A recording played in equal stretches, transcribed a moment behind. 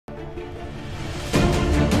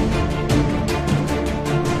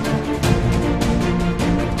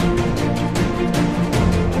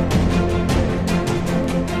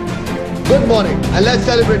morning and let's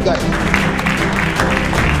celebrate, guys.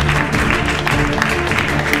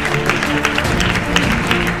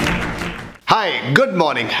 Hi, good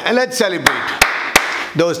morning and let's celebrate.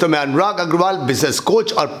 दोस्तों, मैं अनुराग Agarwal business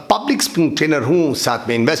coach और public speaking trainer हूं, साथ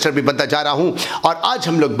में इन्वेस्टर भी बनता जा रहा हूं। और आज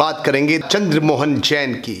हम लोग बात करेंगे चंद्रमोहन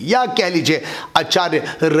जैन की, या कह लीजिए आचार्य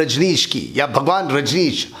रजनीश की, या भगवान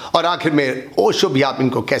रजनीश, और आखिर में ओशो भी आप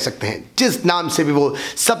इनको कह सकते हैं। जिस नाम से भी वो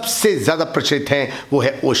सबसे ज्यादा प्रचलित हैं वो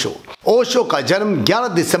है ओशो। ओशो का जन्म 11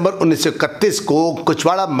 दिसंबर 1931 को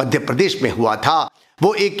कुचवाड़ा मध्य प्रदेश में हुआ था।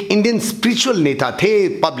 वो एक इंडियन स्पिरिचुअल नेता थे,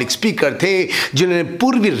 पब्लिक स्पीकर थे, जिन्होंने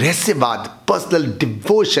पूर्वी रहस्यवाद, पर्सनल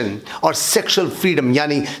डिवोशन और सेक्सुअल फ्रीडम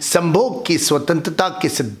यानी संभोग की स्वतंत्रता के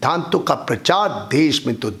सिद्धांतों का प्रचार देश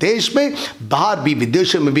में तो देश में, बाहर भी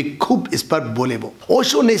विदेशों में भी खूब इस पर बोले। वो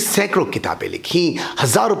ओशो ने सैकड़ों किताबें लिखी,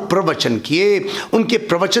 हजारों प्रवचन किए। उनके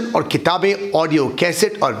प्रवचन और किताबें ऑडियो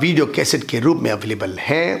कैसेट और वीडियो कैसेट के रूप में अवेलेबल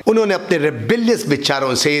हैं। उन्होंने अपने रेबेलियस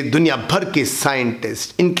विचारों से दुनिया भर के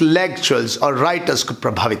साइंटिस्ट, इंटेलेक्चुअल्स और राइटर्स को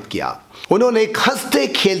प्रभावित किया। उन्होंने एक हंसते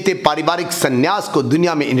खेलते पारिवारिक सन्यास को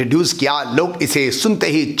दुनिया में इंट्रोड्यूस किया। लोग इसे सुनते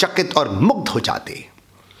ही चकित और मुग्ध हो जाते।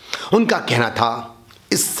 उनका कहना था,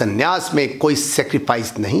 इस सन्यास में कोई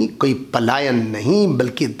सैक्रिफाइस नहीं, कोई पलायन नहीं,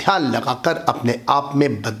 बल्कि ध्यान लगाकर अपने आप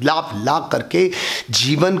में बदलाव ला करके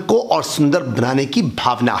जीवन को और सुंदर बनाने की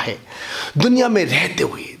भावना है। दुनिया में रहते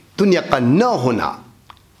हुए दुनिया का न होना,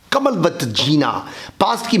 कमलवत जीना,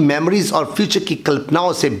 पास्ट की मेमोरीज और फ्यूचर की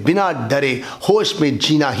कल्पनाओं से बिना डरे होश में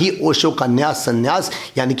जीना ही ओशो का नया सन्यास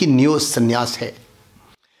यानी कि न्यू सन्यास है।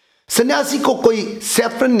 सन्यासी को कोई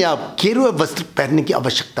सैफरन या गेरुआ वस्त्र पहनने की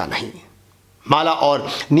आवश्यकता नहीं, माला और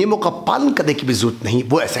नियमों का पालन करने की भी जरूरत नहीं,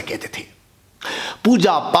 वो ऐसा कहते थे।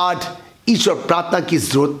 पूजा पाठ, ईश्वर प्रार्थना की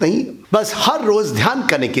जरूरत नहीं, बस हर रोज ध्यान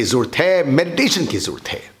करने की जरूरत है, मेडिटेशन की जरूरत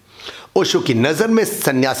है। ओशो की नज़र में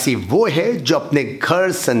सन्यासी वो है जो अपने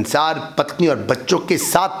घर, संसार, पत्नी और बच्चों के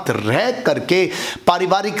साथ रह करके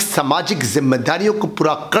पारिवारिक सामाजिक जिम्मेदारियों को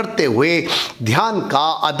पूरा करते हुए ध्यान का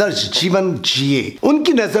आदर्श जीवन जिए।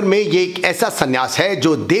 उनकी नज़र में ये एक ऐसा सन्यास है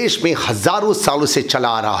जो देश में हजारों सालों से चला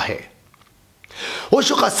आ रहा है।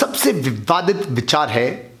 ओशो का सबसे विवादित विचार है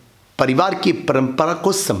परिवार की परंपरा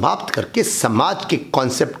को समाप्त करके समाज के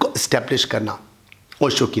कॉन्सेप्ट को एस्टेब्लिश करना।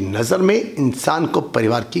 ओशो की नज़र में इंसान को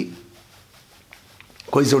परिवार की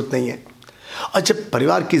कोई ज़रूरत नहीं है, और जब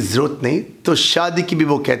परिवार की ज़रूरत नहीं तो शादी की भी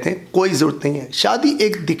वो कहते हैं कोई ज़रूरत नहीं है। शादी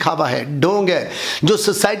एक दिखावा है, ढोंग है, जो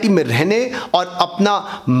सोसाइटी में रहने और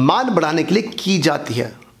अपना मान बढ़ाने के लिए की जाती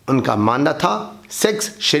है। उनका मानना था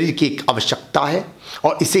सेक्स शरीर की एक आवश्यकता है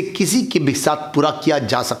और इसे किसी के भी साथ पूरा किया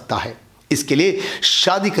जा सकता है, इसके लिए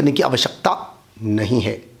शादी करने की आवश्यकता नहीं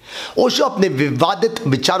है। ओशो अपने विवादित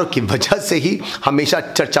विचारों की वजह से ही हमेशा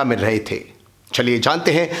चर्चा में रहे थे। चलिए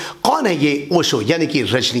जानते हैं कौन है ये ओशो यानी कि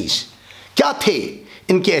रजनीश। क्या थे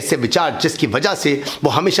इनके ऐसे विचार जिसकी वजह से वो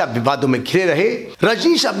हमेशा विवादों में घिरे रहे।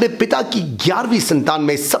 रजनीश अपने पिता की 11वीं संतान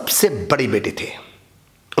में सबसे बड़े बेटे थे।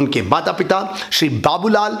 उनके माता पिता श्री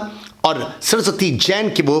बाबूलाल और सरस्वती जैन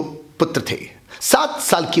के वो पुत्र थे। 7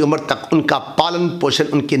 साल की उम्र तक उनका पालन पोषण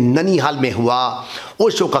उनके ननिहाल में हुआ।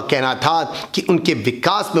 ओशो का कहना था कि उनके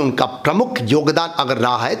विकास में उनका प्रमुख योगदान अगर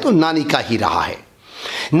रहा है तो नानी का ही रहा है।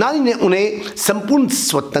 नानी ने उन्हें संपूर्ण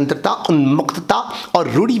स्वतंत्रता, उन्मुक्तता और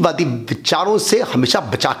रूढ़िवादी विचारों से हमेशा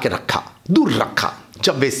बचा के रखा, दूर रखा।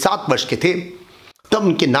 जब वे 7 वर्ष के थे तब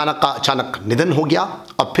उनके नाना का अचानक निधन हो गया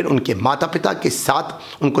और फिर उनके माता पिता के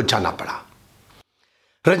साथ उनको जाना पड़ा।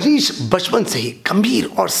 रजनीश बचपन से ही गंभीर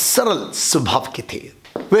और सरल स्वभाव के थे।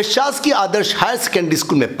 वे शासकीय आदर्श हायर सेकेंडरी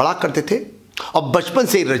स्कूल में पढ़ा करते थे और बचपन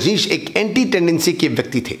से रजनीश एक एंटी टेंडेंसी के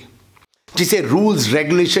व्यक्ति थे, जिसे रूल्स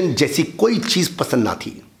रेगुलेशन जैसी कोई चीज पसंद ना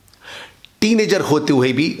थी। टीनेजर होते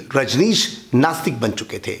हुए भी रजनीश नास्तिक बन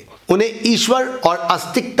चुके थे। उन्हें ईश्वर और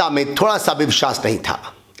आस्तिकता में थोड़ा सा भी विश्वास नहीं था।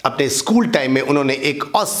 अपने स्कूल टाइम में उन्होंने एक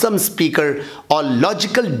ऑसम स्पीकर और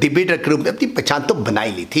लॉजिकल डिबेटर के रूप में अपनी पहचान तो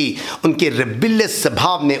बनाई ली थी। उनके रेबेलियस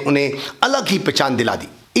स्वभाव ने उन्हें अलग ही पहचान दिला दी।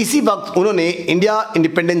 इसी वक्त उन्होंने इंडिया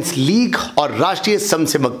इंडिपेंडेंस लीग और राष्ट्रीय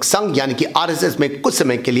स्वयंसेवक संघ यानी कि आरएसएस में कुछ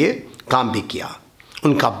समय के लिए काम भी किया।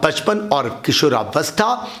 उनका बचपन और किशोरावस्था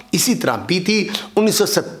इसी तरह बीती।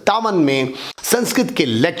 1957 में संस्कृत के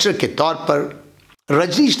लेक्चर के तौर पर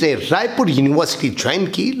रजनीश ने रायपुर यूनिवर्सिटी ज्वाइन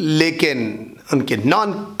की, लेकिन उनके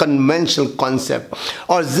नॉन कन्वेंशनल कॉन्सेप्ट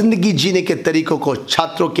और जिंदगी जीने के तरीकों को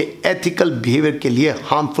छात्रों के एथिकल बिहेवियर के लिए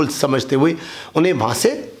हार्मफुल समझते हुए उन्हें वहां से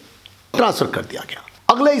ट्रांसफर कर दिया गया।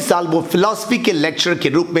 अगले ही साल वो फिलॉसफी के लेक्चरर के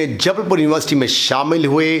रूप में जबलपुर यूनिवर्सिटी में शामिल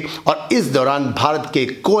हुए और इस दौरान भारत के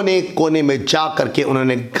कोने कोने में जा करके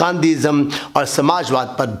उन्होंने गांधीज्म और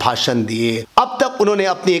समाजवाद पर भाषण दिए। अब तक उन्होंने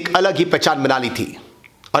अपनी एक अलग ही पहचान बना ली थी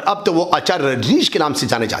और अब तो वो आचार्य रजनीश के नाम से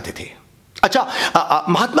जाने जाते थे। अच्छा,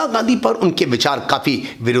 महात्मा गांधी पर उनके विचार काफी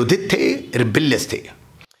विरोधित थे, रिबेलियस थे।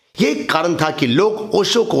 ये एक कारण था कि लोग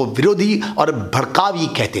ओशो को विरोधी और भड़कावी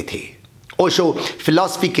कहते थे। ओशो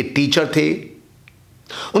फिलॉसफी के टीचर थे।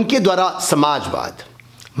 उनके द्वारा समाजवाद,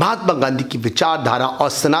 महात्मा गांधी की विचारधारा और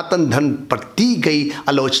सनातन धर्म पर दी गई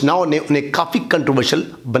आलोचनाओं ने उन्हें काफी कंट्रोवर्शियल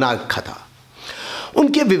बना रखा था।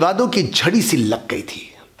 उनके विवादों की झड़ी सी लग गई थी।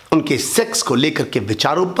 उनके सेक्स को लेकर के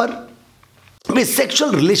विचारों पर, वे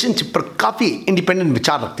सेक्सुअल रिलेशनशिप पर काफी इंडिपेंडेंट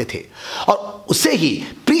विचार रखते थे और उसे ही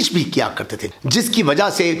प्रीच भी किया करते थे, जिसकी वजह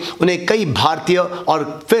से उन्हें कई भारतीय और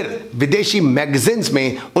फिर विदेशी मैगजीन्स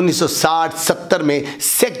में 1960-70 में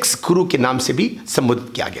सेक्स गुरु के नाम से भी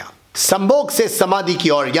संबोधित किया गया। संभोग से समाधि की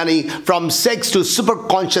ओर, यानी from sex to super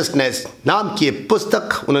consciousness नाम की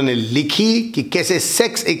पुस्तक उन्होंने लिखी कि कैसे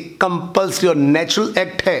सेक्स एक कंपल्सरी और नेचुरल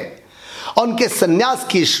एक्ट है और उनके संन्यास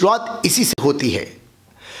की शुरुआत इसी से होती है।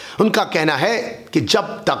 उनका कहना है कि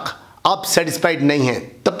जब तक आप सेटिस्फाइड नहीं हैं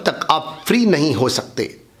तब तक आप फ्री नहीं हो सकते,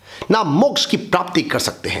 ना मोक्ष की प्राप्ति कर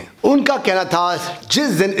सकते हैं। उनका कहना था जिस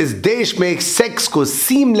दिन इस देश में सेक्स को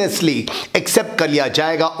सीमलेसली एक्सेप्ट कर लिया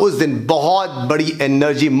जाएगा उस दिन बहुत बड़ी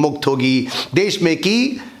एनर्जी मुक्त होगी देश में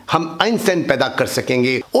कि हम आइंस्टाइन पैदा कर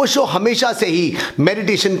सकेंगे। ओशो हमेशा से ही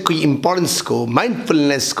मेडिटेशन की इंपॉर्टेंस को,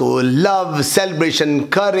 माइंडफुलनेस को, लव, सेलिब्रेशन,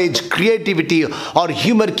 करेज, क्रिएटिविटी और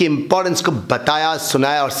ह्यूमर की इंपॉर्टेंस को बताया,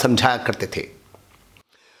 सुनाया और समझाया करते थे।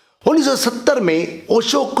 1970 में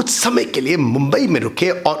ओशो कुछ समय के लिए मुंबई में रुके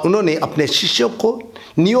और उन्होंने अपने शिष्यों को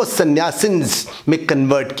नियो सन्यासिन्स में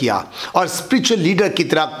कन्वर्ट किया और स्पिरिचुअल लीडर की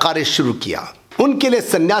तरह कार्य शुरू किया। उनके लिए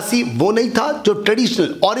सन्यासी वो नहीं था जो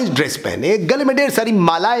ट्रेडिशनल ऑरेंज ड्रेस पहने, गले में ढेर सारी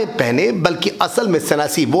मालाएं पहने, बल्कि असल में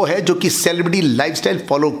सन्यासी वो है जो कि सेलिब्रिटी लाइफस्टाइल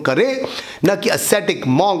फॉलो करे, न कि एस्थेटिक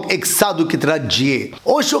मॉन्क एक साधु की तरह जिए।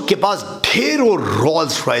 ओशो के पास ढेरों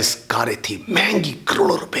रोल्स रॉयस कारें थी, महंगी,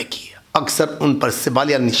 करोड़ों रुपए की। अक्सर उन पर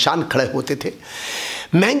सिवालिया निशान खड़े होते थे।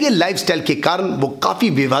 महंगे लाइफस्टाइल के कारण वो काफी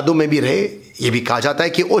विवादों में भी रहे। ये भी कहा जाता है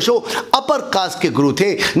कि ओशो अपर कास्ट के गुरु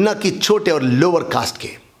थे, न कि छोटे और लोअर कास्ट के।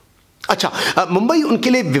 अच्छा, मुंबई उनके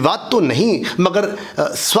लिए विवाद तो नहीं मगर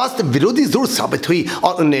स्वास्थ्य विरोधी जरूर साबित हुई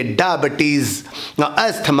और उन्हें डायबिटीज,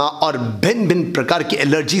 अस्थमा और भिन्न भिन्न प्रकार की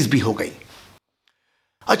एलर्जीज भी हो गई।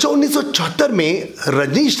 अच्छा, 1974 में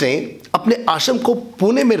रजनीश ने अपने आश्रम को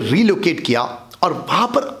पुणे में रिलोकेट किया और वहां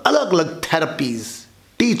पर अलग अलग थेरेपीज,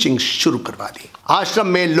 टीचिंग शुरू करवा दी। आश्रम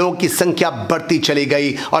में लोगों की संख्या बढ़ती चली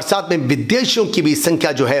गई और साथ में विदेशियों की भी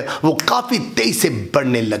संख्या जो है वो काफी तेजी से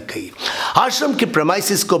बढ़ने लग गई। आश्रम के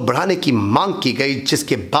प्रेमाइसिस को बढ़ाने की मांग की गई,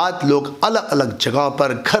 जिसके बाद लोग अलग अलग जगहों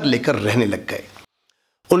पर घर लेकर रहने लग गए।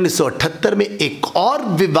 1978 में एक और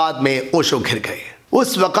विवाद में ओशो घिर गए।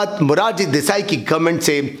 उस वक्त मोरारजी देसाई की गवर्नमेंट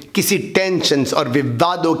से किसी टेंशन और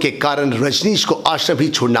विवादों के कारण रजनीश को आश्रम ही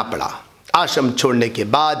छोड़ना पड़ा। आश्रम छोड़ने के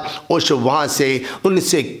बाद ओशो वहां से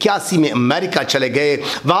 1981 में अमेरिका चले गए।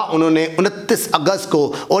 वहां उन्होंने 29 अगस्त को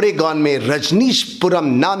ओरेगॉन में रजनीशपुरम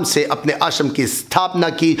नाम से अपने आश्रम की स्थापना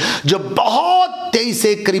की, जो बहुत तेजी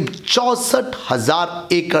से करीब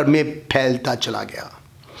 64,000 एकड़ में फैलता चला गया।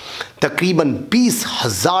 तकरीबन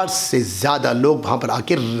 20,000 से ज्यादा लोग वहां पर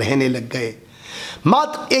आकर रहने लग गए।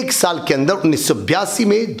 मात्र एक साल के अंदर 1982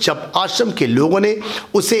 में जब आश्रम के लोगों ने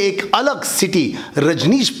उसे एक अलग सिटी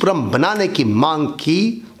रजनीशपुरम बनाने की मांग की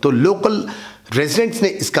तो लोकल रेजिडेंट्स ने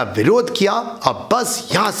इसका विरोध किया और बस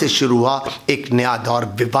यहां से शुरू हुआ एक नया दौर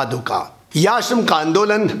विवादों का। यह आश्रम का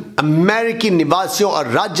आंदोलन अमेरिकी निवासियों और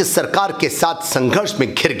राज्य सरकार के साथ संघर्ष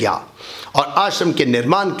में घिर गया और आश्रम के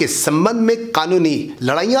निर्माण के संबंध में कानूनी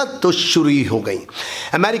लड़ाइयां तो शुरू ही हो गईं।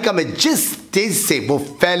 अमेरिका में जिस तेज से वो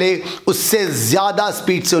फैले उससे ज्यादा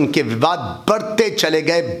स्पीड से उनके विवाद बढ़ते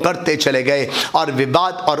चले गए और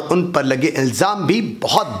विवाद और उन पर लगे इल्जाम भी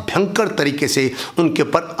बहुत भयंकर तरीके से उनके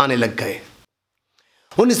ऊपर आने लग गए।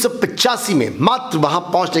 1985 में मात्र वहां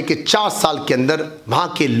पहुंचने के 4 साल के अंदर वहां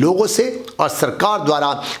के लोगों से और सरकार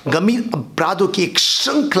द्वारा गंभीर अपराधों की एक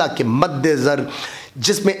श्रृंखला के मद्देनजर,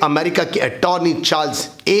 जिसमें अमेरिका के अटॉर्नी चार्ल्स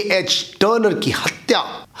A.H. टर्नर की हत्या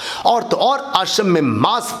और तो और आश्रम में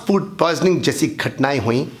मास फूड पॉइजनिंग जैसी घटनाएं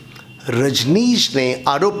हुई, रजनीश ने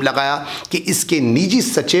आरोप लगाया कि इसके निजी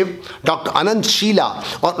सचिव डॉक्टर आनंद शीला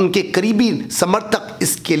और उनके करीबी समर्थक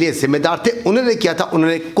इसके लिए जिम्मेदार थे। उन्होंने किया था,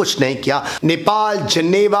 उन्होंने कुछ नहीं किया। नेपाल,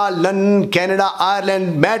 जनेवा, लंदन, कनाडा,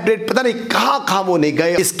 आयरलैंड, मैड्रिड, पता नहीं कहां वो नहीं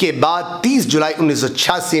गए। इसके बाद 30 जुलाई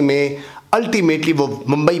 1986 में अल्टीमेटली वो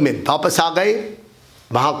मुंबई में वापस आ गए।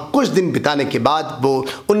 वहां कुछ दिन बिताने के बाद वो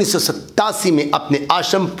 1987 में अपने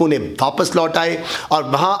आश्रम पुणे वापस लौट आए और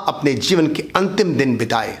वहां अपने जीवन के अंतिम दिन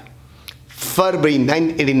बिताए। फरवरी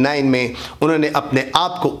 1989 में उन्होंने अपने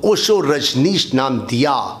आप को ओशो रजनीश नाम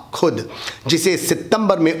दिया खुद, जिसे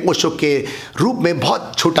सितंबर में ओशो के रूप में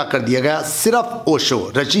बहुत छोटा कर दिया गया। सिर्फ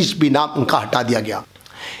ओशो, रजनीश भी नाम उनका हटा दिया गया।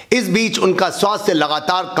 इस बीच उनका स्वास्थ्य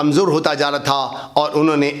लगातार कमज़ोर होता जा रहा था और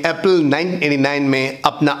उन्होंने अप्रैल 1989 में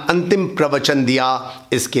अपना अंतिम प्रवचन दिया।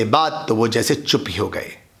 इसके बाद तो वो जैसे चुप ही हो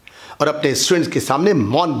गए और अपने स्टूडेंट्स के सामने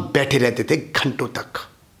मौन बैठे रहते थे घंटों तक।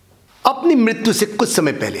 अपनी मृत्यु से कुछ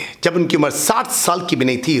समय पहले, जब उनकी उम्र 60 साल की भी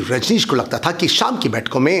नहीं थी, रजनीश को लगता था कि शाम की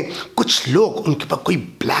बैठकों में कुछ लोग उनके ऊपर कोई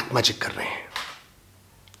ब्लैक मैजिक कर रहे हैं।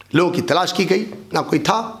 लोगों की तलाश की गई, ना कोई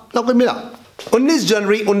था ना कोई मिला। 19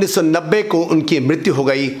 जनवरी 1990 को उनकी मृत्यु हो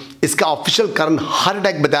गई। इसका ऑफिशियल कारण हार्ट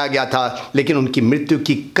अटैक बताया गया था, लेकिन उनकी मृत्यु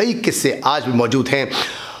की कई किस्से आज भी मौजूद हैं।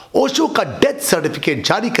 ओशो का डेथ सर्टिफिकेट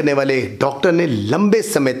जारी करने वाले डॉक्टर ने लंबे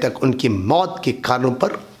समय तक उनकी मौत के कारणों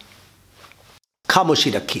पर खामोशी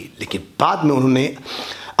रखी, लेकिन बाद में उन्होंने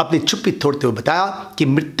अपनी चुप्पी तोड़ते हुए बताया कि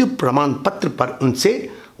मृत्यु प्रमाण पत्र पर उनसे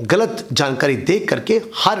गलत जानकारी दे करके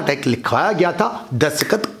हार्ट अटैक लिखवाया गया था,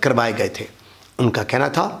 दस्तखत करवाए गए थे। उनका कहना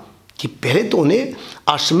था कि पहले तो उन्हें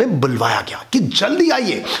आश्रम में बुलवाया गया कि जल्दी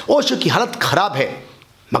आइए, ओशो की हालत खराब है,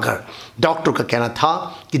 मगर डॉक्टर का कहना था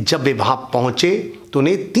कि जब वे वहां पहुंचे तो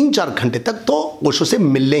उन्हें 3-4 घंटे तक तो ओशो से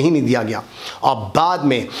मिलने ही नहीं दिया गया। और बाद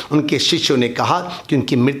में उनके शिष्यों ने कहा कि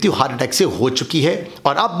उनकी मृत्यु हार्ट अटैक से हो चुकी है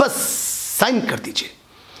और आप बस साइन कर दीजिए।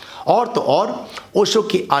 और तो और ओशो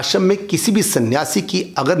के आश्रम में किसी भी सन्यासी की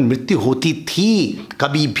अगर मृत्यु होती थी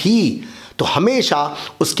कभी भी, तो हमेशा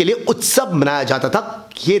उसके लिए उत्सव मनाया जाता था।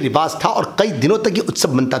 ये रिवाज था और कई दिनों तक ये उत्सव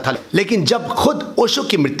बनता था। लेकिन जब खुद ओशो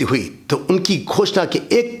की मृत्यु हुई तो उनकी घोषणा के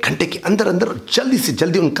 1 घंटे के अंदर अंदर जल्दी से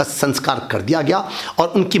जल्दी उनका संस्कार कर दिया गया और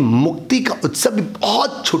उनकी मुक्ति का उत्सव भी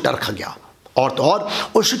बहुत छोटा रखा गया। और तो और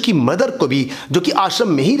ओशो की मदर को भी, जो कि आश्रम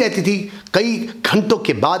में ही रहती थी, कई घंटों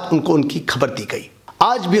के बाद उनको उनकी खबर दी गई।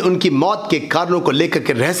 आज भी उनकी मौत के कारणों को लेकर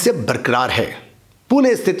के रहस्य बरकरार है।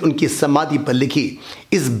 पुणे स्थित उनकी समाधि पर लिखी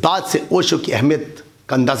इस बात से ओशो की अहमियत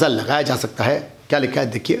का अंदाजा लगाया जा सकता है। क्या लिखा है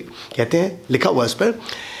देखिए, कहते हैं, लिखा हुआ इस पर,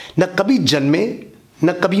 न कभी जन्मे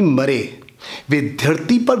न कभी मरे, वे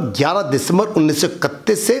धरती पर 11 दिसंबर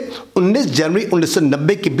 1931 से 19 जनवरी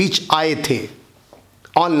 1990 के बीच आए थे।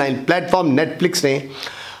 ऑनलाइन प्लेटफॉर्म नेटफ्लिक्स ने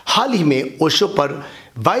हाल ही में ओशो पर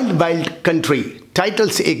वाइल्ड वाइल्ड कंट्री टाइटल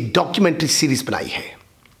से एक डॉक्यूमेंट्री सीरीज बनाई है।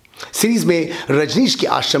 सीरीज में रजनीश के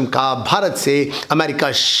आश्रम का भारत से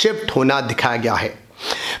अमेरिका शिफ्ट होना दिखाया गया है।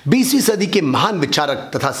 20वीं सदी के महान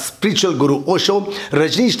विचारक तथा स्पिरिचुअल गुरु ओशो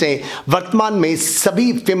रजनीश ने वर्तमान में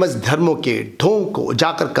सभी फेमस धर्मों के ढोंग को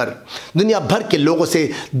उजागर कर दुनिया भर के लोगों से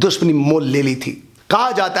दुश्मनी मोल ले ली थी।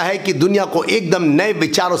 कहा जाता है कि दुनिया को एकदम नए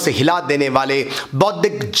विचारों से हिला देने वाले,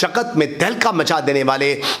 बौद्धिक जगत में तहलका मचा देने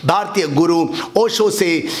वाले भारतीय गुरु ओशो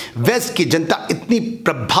से वेस्ट की जनता इतनी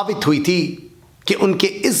प्रभावित हुई थी कि उनके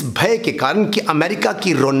इस भय के कारण कि अमेरिका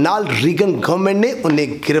की रोनाल्ड रीगन गवर्नमेंट ने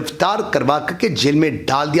उन्हें गिरफ्तार करवा करके जेल में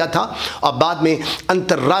डाल दिया था और बाद में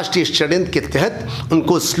अंतर्राष्ट्रीय षड्यंत्र के तहत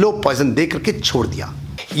उनको स्लो पॉइजन दे करके छोड़ दिया।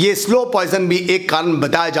 ये स्लो पॉइजन भी एक कारण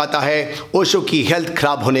बताया जाता है ओशो की हेल्थ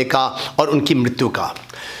खराब होने का और उनकी मृत्यु का।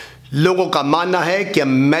 लोगों का मानना है कि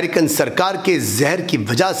अमेरिकन सरकार के जहर की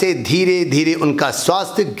वजह से धीरे धीरे उनका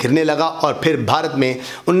स्वास्थ्य गिरने लगा और फिर भारत में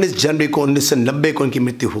 19 जनवरी को 1990 को उनकी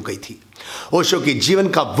मृत्यु हो गई थी। ओशो के जीवन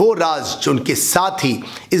का वो राज जो उनके साथ ही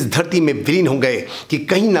इस धरती में विलीन हो गए कि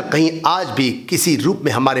कहीं ना कहीं आज भी किसी रूप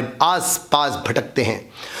में हमारे आस पास भटकते हैं।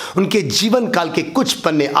 उनके जीवन काल के कुछ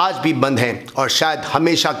पन्ने आज भी बंद हैं और शायद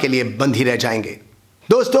हमेशा के लिए बंद ही रह जाएंगे।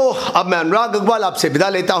 दोस्तों, अब मैं अनुराग अग्रवाल आपसे विदा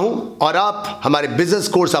लेता हूं और आप हमारे बिजनेस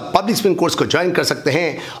कोर्स और पब्लिक स्पीकिंग कोर्स को ज्वाइन कर सकते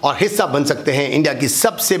हैं और हिस्सा बन सकते हैं इंडिया की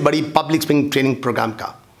सबसे बड़ी पब्लिक स्पीकिंग ट्रेनिंग प्रोग्राम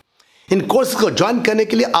का। इन कोर्स को ज्वाइन करने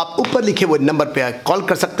के लिए आप ऊपर लिखे हुए नंबर पर कॉल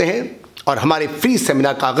कर सकते हैं और हमारे फ्री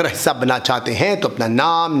सेमिनार का अगर हिस्सा बनना चाहते हैं तो अपना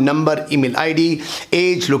नाम, number, email ID,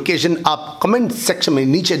 as, location आप कमेंट सेक्शन में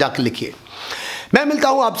नीचे जाकर लिखिए। मैं मिलता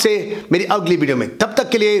हूं आपसे मेरी अगली वीडियो में। तब तक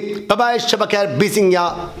के लिए बाय बाय, शब खैर, बीसिंग या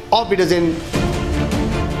of videos in,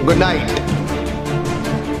 good night.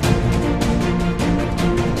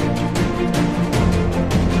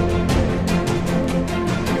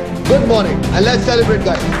 Good morning and let's celebrate,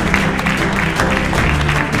 guys.